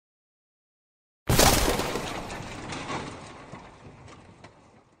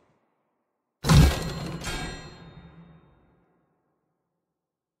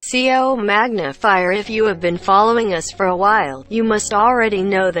CO magnifier. If you have been following us for a while, you must already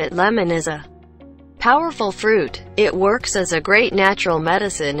know that lemon is a powerful fruit. It works as a great natural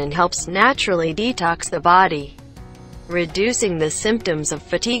medicine and helps naturally detox the body, reducing the symptoms of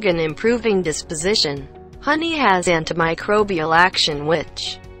fatigue and improving disposition. Honey has antimicrobial action,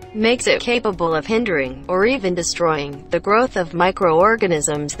 which makes it capable of hindering, or even destroying, the growth of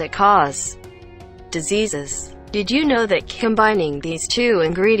microorganisms that cause diseases. Did you know that combining these two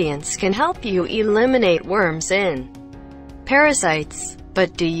ingredients can help you eliminate worms and parasites?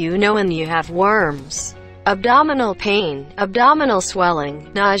 But do you know when you have worms? Abdominal pain, abdominal swelling,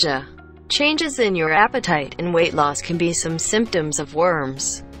 nausea, changes in your appetite, and weight loss can be some symptoms of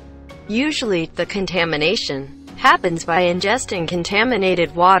worms. Usually, the contamination happens by ingesting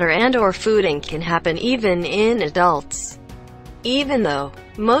contaminated water and/or food, and can happen even in adults. Even though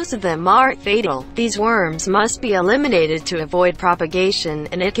most of them aren't fatal, these worms must be eliminated to avoid propagation,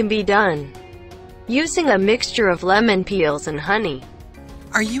 and it can be done using a mixture of lemon peels and honey.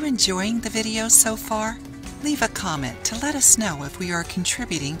 Are you enjoying the video so far? Leave a comment to let us know if we are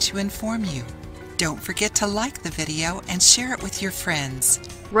contributing to inform you. Don't forget to like the video and share it with your friends.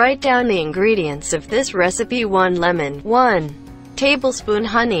 Write down the ingredients of this recipe: 1 lemon, 1 tablespoon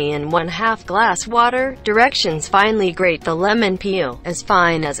honey, and 1/2 glass water. Directions: finely grate the lemon peel, as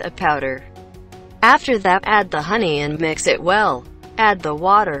fine as a powder. After that, add the honey and mix it well. Add the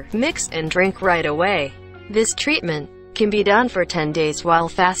water, mix, and drink right away. This treatment can be done for 10 days while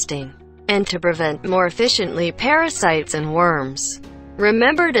fasting, and to prevent more efficiently parasites and worms.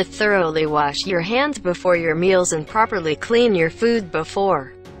 Remember to thoroughly wash your hands before your meals and properly clean your food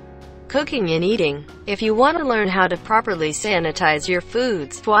before cooking and eating. If you want to learn how to properly sanitize your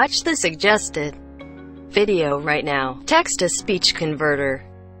foods, watch the suggested video right now. Text-to-speech converter.